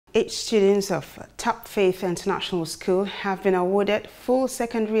8 students of Topfaith International School have been awarded full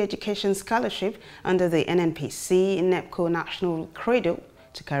secondary education scholarship under the NNPC SNEPCo National Cradle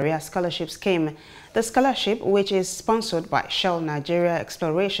to Career Scholarship Scheme. The scholarship, which is sponsored by Shell Nigeria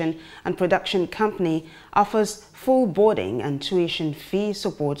Exploration and Production Company, offers full boarding and tuition fee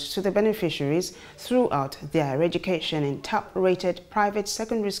support to the beneficiaries throughout their education in top-rated private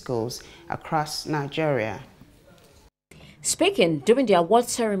secondary schools across Nigeria. Speaking during the award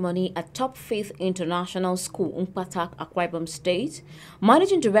ceremony at Topfaith International School, Nkpatak, Akwa Ibom State,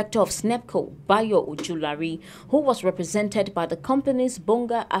 Managing Director of SNEPCo, Bayo Ojulari, who was represented by the company's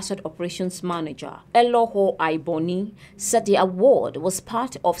Bonga Asset Operations Manager, Eloho Aiboni, said the award was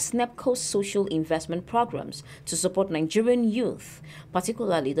part of SNEPCo's social investment programs to support Nigerian youth,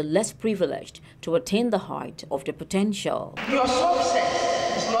 particularly the less privileged, to attain the height of their potential. Your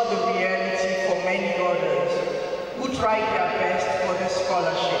success is not the reality for many others who tried their best for this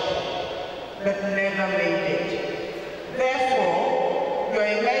scholarship, but never made it. Therefore, your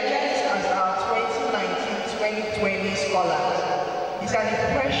emergence as our 2019-2020 scholars is an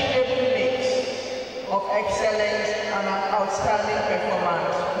impressionable mix of excellence and an outstanding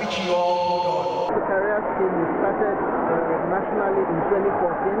performance, which you all put on. The career scheme we started nationally in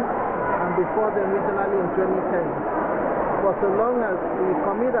 2014 and before then regionally in 2010. For so long as we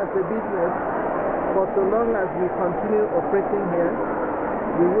commit as a business, for so long as we continue operating here,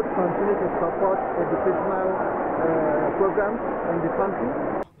 we would continue to support educational programs in the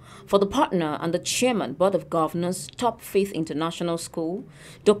country. For the partner and the chairman, Board of Governors, Topfaith International School,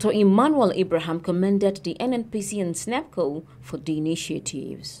 Dr. Emmanuel Abraham commended the NNPC and SNEPCo for the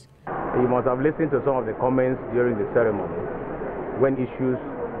initiatives. You must have listened to some of the comments during the ceremony when issues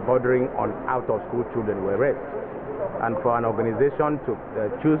bordering on out-of-school children were raised. And for an organization to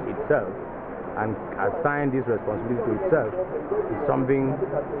choose itself and assign this responsibility to itself is something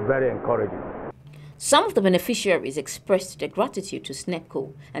very encouraging. Some of the beneficiaries expressed their gratitude to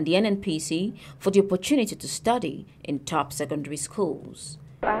SNEPCo and the NNPC for the opportunity to study in top secondary schools.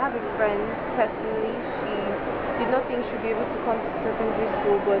 I have a friend, personally, she did not think she'd be able to come to secondary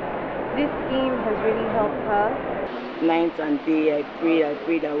school, but this scheme has really helped her. Night and day, I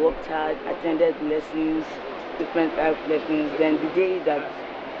prayed, I worked hard, attended lessons, different type of lessons. Then the day that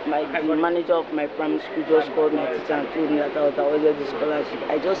the manager of my primary school just called my teacher and told me that I was awarded the scholarship,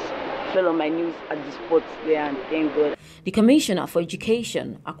 I just fell on my knees at the spot there and thank God. The Commissioner for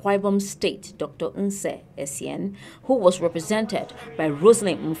Education, Akwa Ibom State, Dr. Nse Essien, who was represented by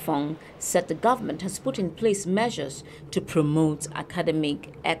Rosalind Mfong, said the government has put in place measures to promote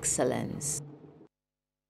academic excellence.